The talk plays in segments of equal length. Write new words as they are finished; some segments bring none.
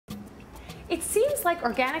It seems like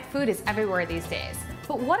organic food is everywhere these days,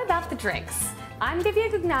 but what about the drinks? I'm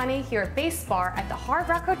Divya Gugnani here at Base Bar at the Hard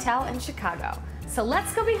Rock Hotel in Chicago. So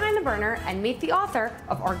let's go behind the burner and meet the author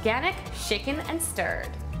of Organic, Shaken and Stirred.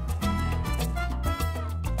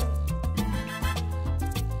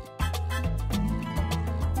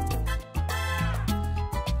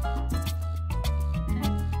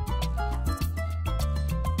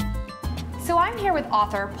 So I'm here with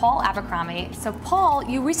author Paul Abercrombie. So Paul,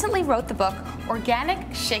 you recently wrote the book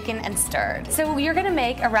Organic, Shaken and Stirred. So you're gonna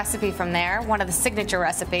make a recipe from there, one of the signature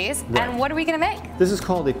recipes. Right. And what are we gonna make? This is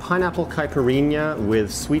called a pineapple caipirinha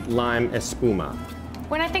with sweet lime espuma.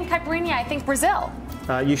 When I think caipirinha, I think Brazil.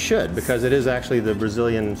 You should, because it is actually the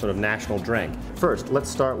Brazilian sort of national drink. First, let's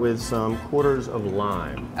start with some quarters of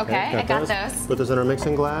lime. Okay, I got those. Put those in our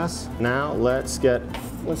mixing glass. Now let's get,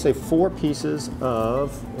 let's say 4 pieces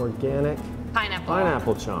of organic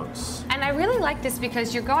pineapple chunks. And I really like this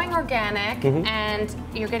because you're going organic and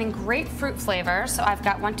you're getting great fruit flavor. So I've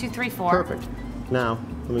got 1, 2, 3, 4. Perfect. Now,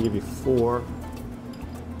 let me give you 4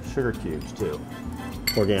 sugar cubes too.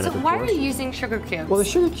 Organic, so why are you using sugar cubes? Well, the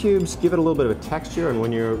sugar cubes give it a little bit of a texture, and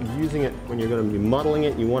when you're using it, when you're going to be muddling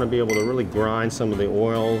it, you want to be able to really grind some of the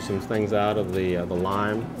oils and things out of the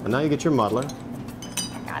lime. And now you get your muddler.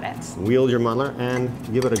 Got it. Wield your muddler and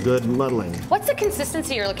give it a good muddling. What's the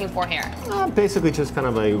consistency you're looking for here? Basically just kind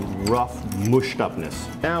of a rough mushed upness.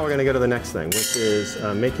 Now we're going to go to the next thing, which is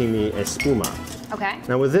making the espuma. Okay.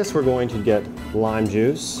 Now with this we're going to get lime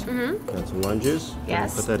juice. Got some lime juice.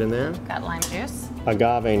 Yes. Put that in there. Got lime juice.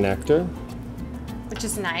 Agave nectar. Which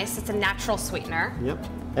is nice. It's a natural sweetener. Yep.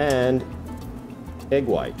 And egg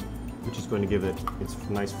white, which is going to give it its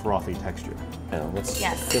nice frothy texture. Now let's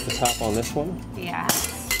get the top on this one.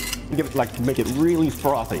 Yes. Give it like to make it really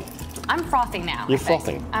frothy. I'm frothing now. You're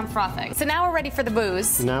frothing. I'm frothing. So now we're ready for the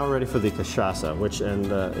booze. Now we're ready for the cachaça, which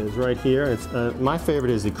is right here. It's my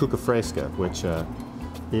favorite is the cuca fresca, which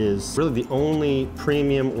is really the only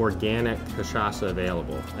premium organic cachaça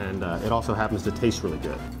available, and it also happens to taste really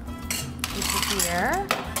good. Into here.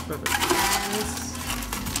 Perfect.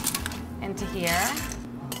 And into here.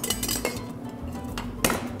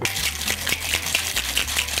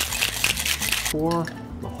 Pour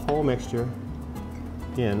the whole mixture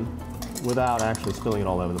in without actually spilling it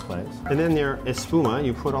all over the place. And then your espuma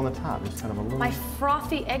you put on the top. Just kind of a little... My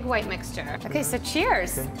frothy egg white mixture. Okay, so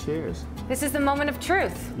cheers. Okay, cheers. This is the moment of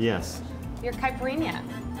truth. Yes. Your caipirinha.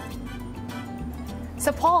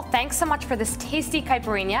 So Paul, thanks so much for this tasty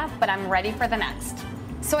caipirinha, but I'm ready for the next.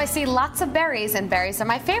 So I see lots of berries, and berries are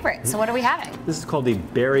my favorite. So what are we having? This is called the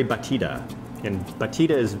berry batida. And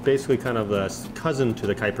batida is basically kind of a cousin to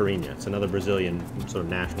the caipirinha. It's another Brazilian sort of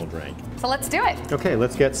national drink. So let's do it. Okay,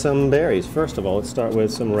 let's get some berries. First of all, let's start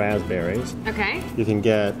with some raspberries. Okay. You can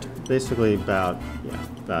get basically about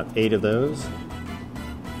 8 of those.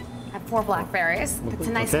 I have 4 blackberries. It's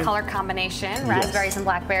a nice color combination, raspberries and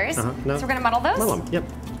blackberries. No. So we're gonna muddle those? Muddle them, yep.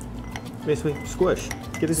 Basically, squish.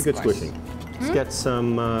 Give this a good squishing. Let's get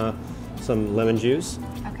some lemon juice.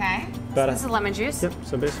 Okay, so this is lemon juice. Yep,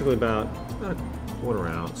 so basically about a 1/4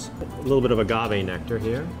 ounce. A little bit of agave nectar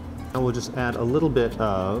here. And we'll just add a little bit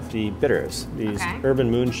of the bitters. These Urban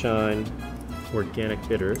Moonshine organic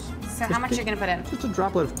bitters. So how much are you going to put in? Just a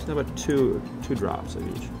droplet of, about two drops of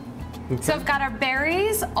each. Okay. So I've got our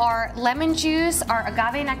berries, our lemon juice, our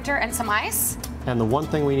agave nectar, and some ice. And the one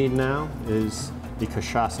thing we need now is the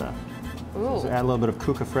cachaça. Ooh. So add a little bit of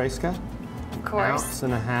cuca fresca. Of course.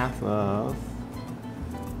 1.5 ounces of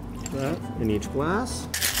that in each glass.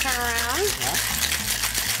 Turn around.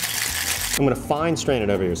 I'm going to fine strain it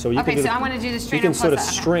over here. So you can so I'm going to do the strainer. You can sort of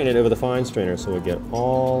strain it over the fine strainer so we get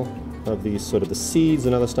all of these sort of the seeds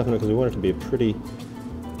and other stuff in it because we want it to be a pretty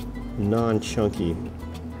non-chunky.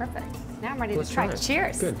 Perfect. Now I'm ready to try.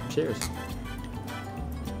 Cheers. Good. Cheers.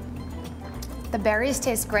 The berries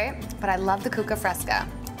taste great, but I love the cuca fresca.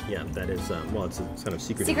 Yeah, that is, well, it's a kind of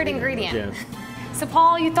secret ingredient. Yeah. So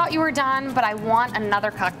Paul, you thought you were done, but I want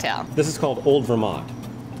another cocktail. This is called Old Vermont.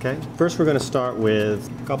 Okay. First, we're going to start with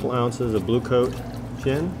a couple ounces of Blue Coat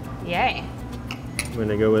gin. Yay. We're going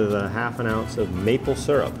to go with 1/2 ounce of maple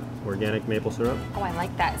syrup, organic maple syrup. Oh, I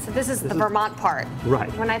like that. So this is the Vermont part.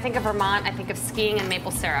 Right. When I think of Vermont, I think of skiing and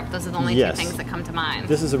maple syrup. Those are the only 2 things that come to mind.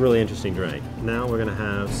 This is a really interesting drink. Now we're going to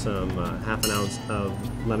have some 1/2 ounce of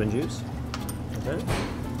lemon juice. Okay.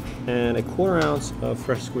 And 1/4 ounce of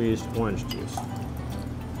fresh squeezed orange juice.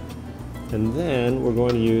 And then we're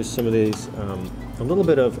going to use some of these, a little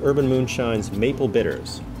bit of Urban Moonshine's maple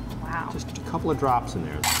bitters. Wow. Just a couple of drops in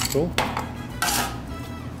there. Cool?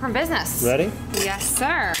 From business. Ready? Yes,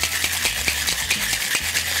 sir.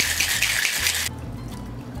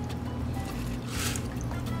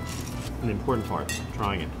 an important part,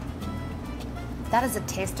 trying it. That is a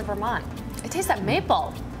taste of Vermont. It tastes like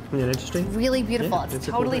maple. Isn't it interesting? Really beautiful. Yeah, it's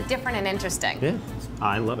a cool totally thing. different and interesting. Yeah,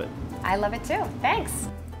 I love it. I love it too. Thanks.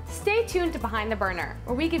 Stay tuned to Behind the Burner,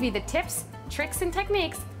 where we give you the tips, tricks, and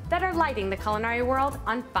techniques that are lighting the culinary world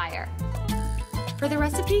on fire. For the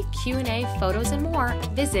recipe, Q&A, photos, and more,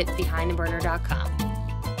 visit behindtheburner.com.